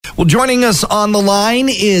Well, joining us on the line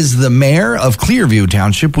is the mayor of Clearview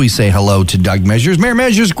Township. We say hello to Doug Measures. Mayor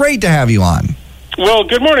Measures, great to have you on. Well,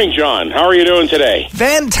 good morning, John. How are you doing today?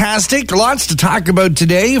 Fantastic. Lots to talk about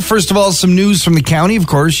today. First of all, some news from the county. Of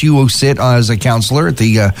course, you sit as a councillor at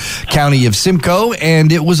the county of Simcoe,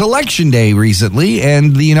 and it was election day recently,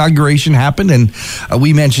 and the inauguration happened, and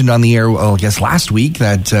we mentioned on the air, I guess last week,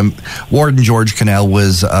 that Warden George Cannell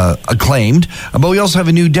was acclaimed, but we also have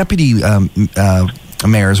a new deputy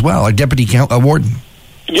mayor as well, a deputy warden.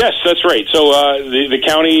 Yes, that's right. So the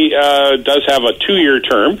county does have a 2-year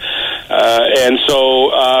term, and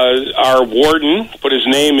so our warden put his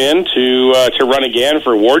name in to run again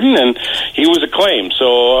for warden, and he was acclaimed.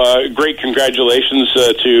 So great congratulations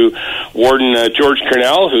to Warden George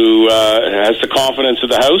Cannell, who has the confidence of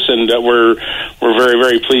the House, and we're very,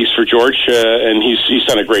 very pleased for George, and he's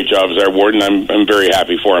done a great job as our warden. I'm very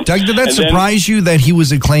happy for him. Doug, did that surprise you that he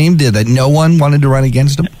was acclaimed, that no one wanted to run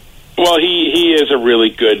against him? Well, he is a really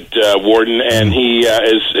good warden, and he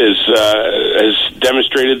has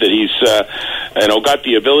demonstrated that he's got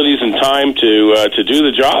the abilities and time to do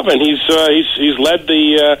the job, and he's led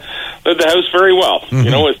the House very well. Mm-hmm. You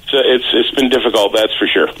know, it's been difficult, that's for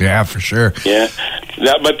sure. Yeah, for sure. Yeah,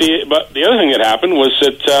 but the other thing that happened was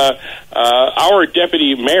that our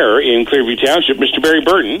deputy mayor in Clearview Township, Mr. Barry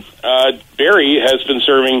Burton, Barry has been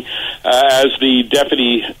serving as the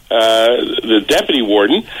deputy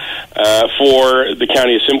warden for the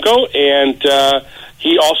county of Simcoe, and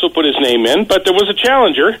he also put his name in. But there was a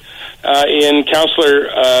challenger in Councillor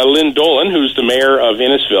Lynn Dolan, who's the mayor of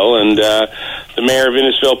Innisfil, and the mayor of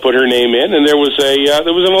Innisfil put her name in, and there was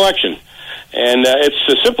an election. And it's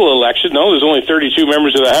a simple election. No, there's only 32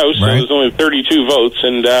 members of the House, right. So there's only 32 votes.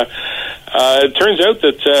 And it turns out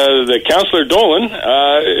that the Councillor Dolan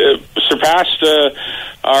surpassed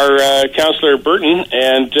our Councillor Burton,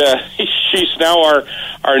 and she's now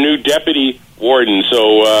our new deputy warden.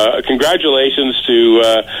 So congratulations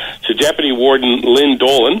to Deputy Warden Lynn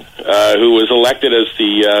Dolan, who was elected as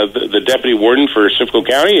the deputy warden for Simcoe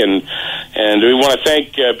County, and we want to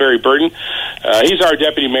thank Barry Burton. He's our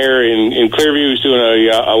deputy mayor in Clearview. He's doing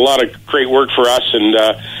a lot of great work for us,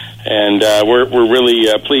 and we're really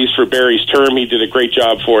pleased for Barry's term. He did a great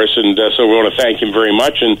job for us, and so we want to thank him very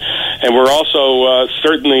much. And we're also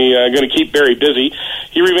certainly going to keep Barry busy.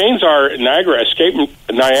 He remains our Niagara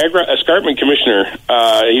Escarpment Commissioner.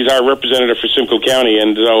 He's our representative for Simcoe County,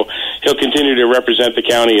 and so he'll continue to represent the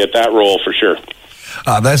county at that role for sure.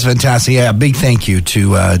 That's fantastic. Yeah, big thank you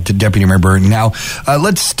to Deputy Mayor Burton. Now,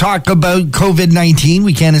 let's talk about COVID-19.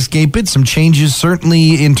 We can't escape it. Some changes,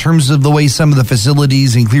 certainly, in terms of the way some of the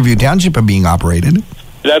facilities in Clearview Township are being operated.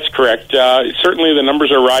 That's correct. Certainly the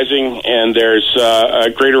numbers are rising, and there's a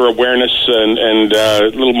greater awareness and a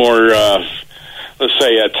little more... let's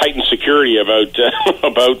say tightened security about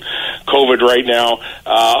COVID right now.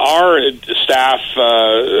 Our staff,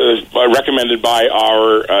 recommended by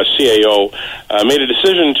our CAO, made a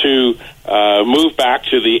decision to move back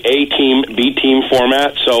to the A team, B team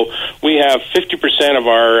format. So we have 50% of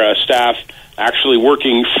our staff actually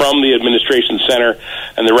working from the administration center,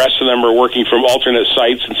 and the rest of them are working from alternate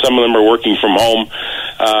sites, and some of them are working from home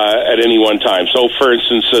at any one time. So, for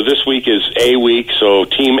instance, this week is A week, so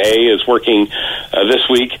Team A is working this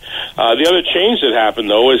week. The other change that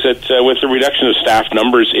happened, though, is that with the reduction of staff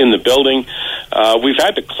numbers in the building, we've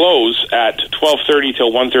had to close at 12:30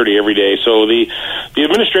 till 1:30 every day. So the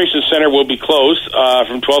administration center will be closed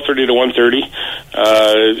from 12:30 to 1:30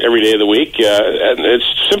 every day of the week. And it's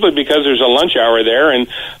simply because there's a lunch hour there, and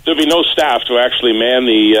there'll be no staff to actually man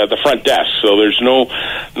the front desk. So there's no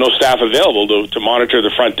staff available to monitor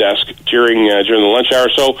the front desk during the lunch hour.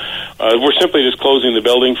 So we're simply just closing the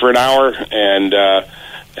building for an hour, and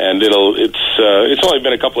it's only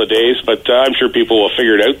been a couple of days, but I'm sure people will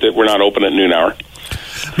figure it out that we're not open at noon hour.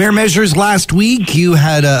 Mayor Measures, last week you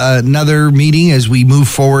had another meeting as we move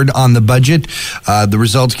forward on the budget. The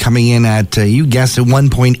results coming in at, you guessed, at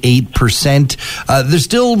 1.8%. There's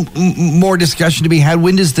still more discussion to be had.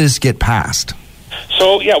 When does this get passed?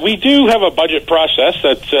 So, yeah, we do have a budget process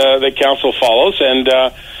that council follows, and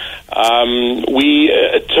we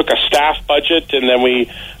took a staff budget, and then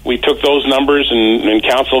we took those numbers and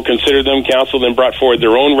council considered them. Council then brought forward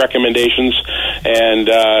their own recommendations,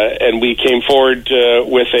 and we came forward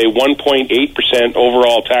with a 1.8%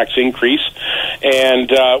 overall tax increase,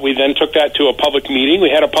 and we then took that to a public meeting. We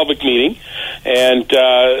had a public meeting, and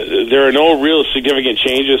there are no real significant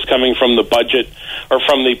changes coming from the budget or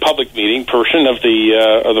from the public meeting portion of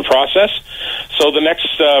the process. So the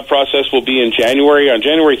next process will be in January. On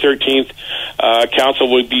January 13th, council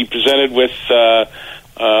will be presented with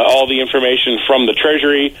all the information from the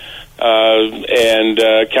Treasury, and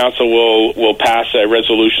council will pass a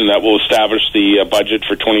resolution that will establish the budget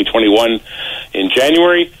for 2021 in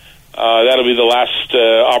January. That'll be the last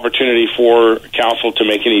opportunity for council to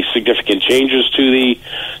make any significant changes to the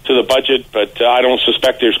budget, but I don't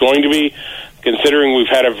suspect there's going to be, considering we've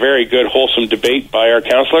had a very good, wholesome debate by our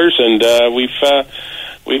councillors, and we've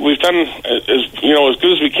done as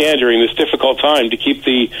good as we can during this difficult time to keep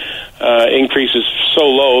the increases so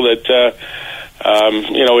low that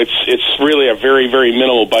it's really a very, very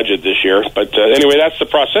minimal budget this year. But anyway, that's the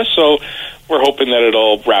process. So we're hoping that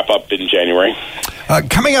it'll wrap up in January.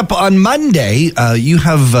 Coming up on Monday, you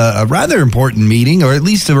have a rather important meeting, or at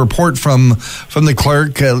least a report from the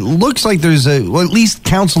clerk. Looks like there's at least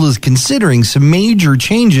council is considering some major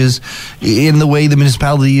changes in the way the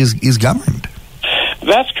municipality is governed.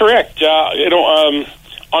 That's correct.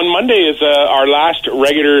 On Monday is our last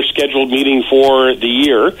regular scheduled meeting for the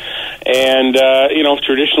year. And,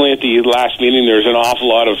 traditionally at the last meeting, there's an awful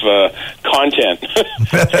lot of content.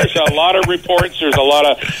 There's a lot of reports. There's a lot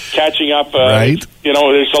of catching up. Right.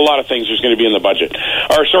 There's a lot of things there's going to be in the budget.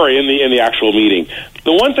 In the actual meeting.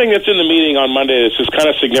 The one thing that's in the meeting on Monday is kind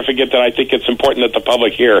of significant that I think it's important that the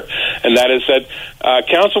public hear, and that is that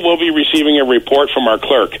council will be receiving a report from our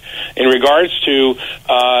clerk in regards to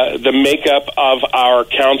the makeup of our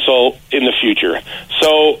council in the future.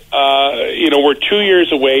 So, we're 2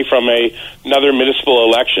 years away from another municipal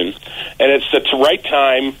election, and it's the right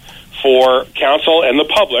time for council and the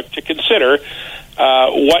public to consider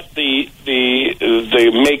what the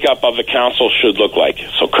makeup of the council should look like.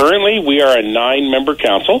 So currently we are a 9-member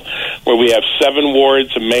council where we have 7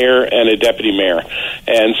 wards, a mayor, and a deputy mayor.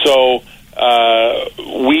 And so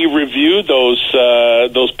we reviewed those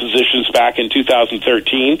positions back in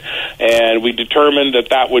 2013, and we determined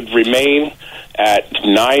that would remain at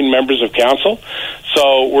 9 members of council.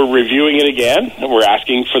 So we're reviewing it again, and we're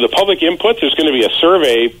asking for the public input. There's going to be a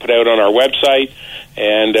survey put out on our website,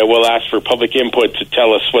 and we'll ask for public input to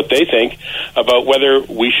tell us what they think about whether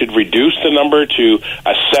we should reduce the number to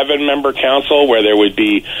a 7-member council where there would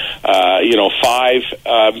be 5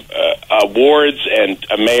 wards and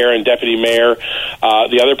a mayor and deputy mayor.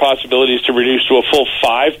 The other possibility is to reduce to a full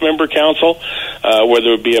 5-member council where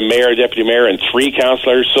there would be a mayor, a deputy mayor, and 3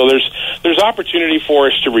 councillors. So there's opportunity for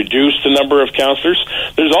us to reduce the number of councillors.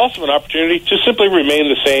 There's also an opportunity to simply remain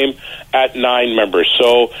the same at 9 members.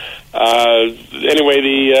 So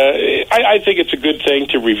anyway, I think it's a good thing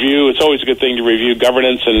to review. It's always a good thing to review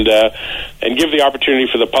governance and give the opportunity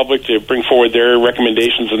for the public to bring forward their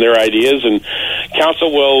recommendations and their ideas. And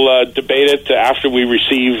council will debate it after we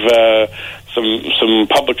receive some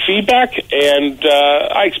public feedback. And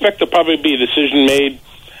I expect there'll probably be a decision made,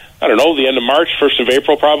 I don't know, the end of March, 1st of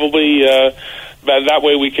April probably. That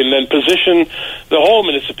way we can then position the whole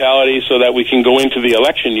municipality so that we can go into the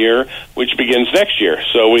election year, which begins next year.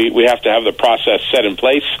 So we have to have the process set in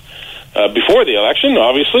place before the election,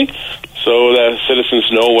 obviously, so the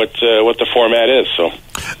citizens know what the format is. So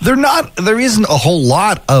there isn't a whole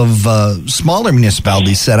lot of smaller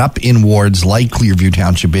municipalities set up in wards like Clearview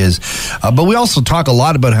Township is, but we also talk a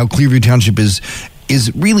lot about how Clearview Township is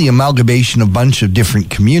really amalgamation of a bunch of different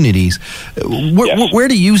communities. Where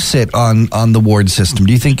do you sit on the ward system?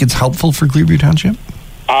 Do you think it's helpful for Clearview Township?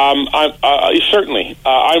 Certainly.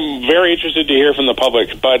 I'm very interested to hear from the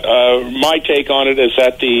public, but my take on it is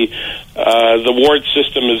that the ward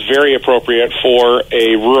system is very appropriate for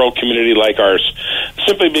a rural community like ours,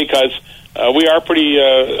 simply because we are pretty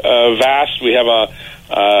vast. We have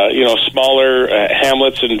smaller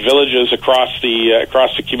hamlets and villages across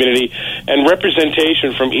the community, and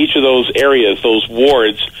representation from each of those areas, those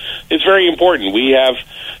wards, is very important. We have,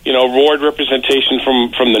 ward representation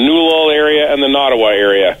from the Newell area and the Nottawa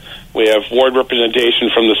area. We have ward representation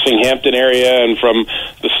from the Singhampton area and from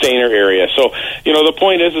the Stayner area. So, the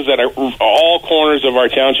point is that all corners of our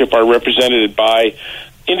township are represented by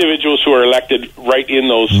individuals who are elected right in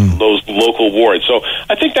those local wards. So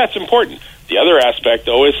I think that's important. The other aspect,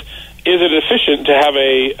 though, is it efficient to have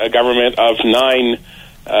a government of 9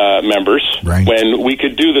 members when we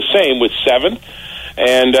could do the same with 7?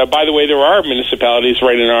 And by the way, there are municipalities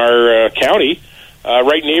right in our county,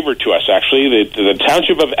 right neighbor to us, actually. The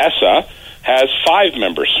township of Essa has 5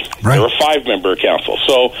 members. Right. They're a 5-member council.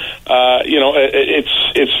 So,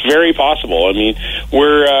 it's very possible. I mean,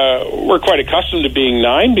 we're quite accustomed to being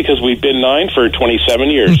 9 because we've been 9 for 27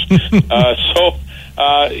 years.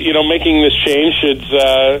 Making this change is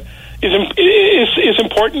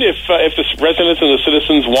important. If the residents and the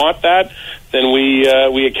citizens want that, then we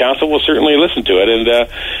at council will certainly listen to it. And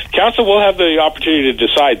council will have the opportunity to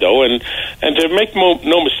decide, though, and to make no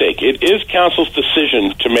mistake, it is council's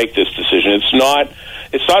decision to make this decision.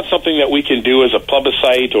 It's not something that we can do as a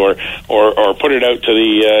plebiscite or put it out to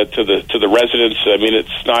the residents. I mean,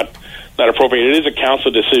 it's not appropriate. It is a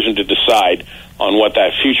council decision to decide on what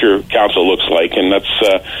that future council looks like, and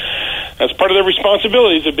that's part of the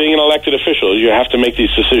responsibilities of being an elected official. You have to make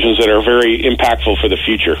these decisions that are very impactful for the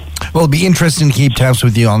future. Well, it'll be interesting to keep tabs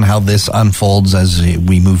with you on how this unfolds as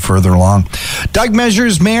we move further along. Doug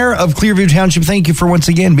Measures, Mayor of Clearview Township, thank you for once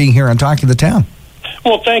again being here on Talking the Town.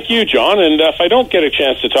 Well, thank you, John. And if I don't get a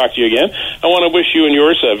chance to talk to you again, I want to wish you and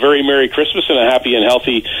yours a very Merry Christmas and a happy and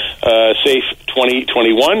healthy, safe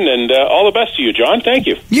 2021. And all the best to you, John. Thank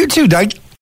you. You too, Doug.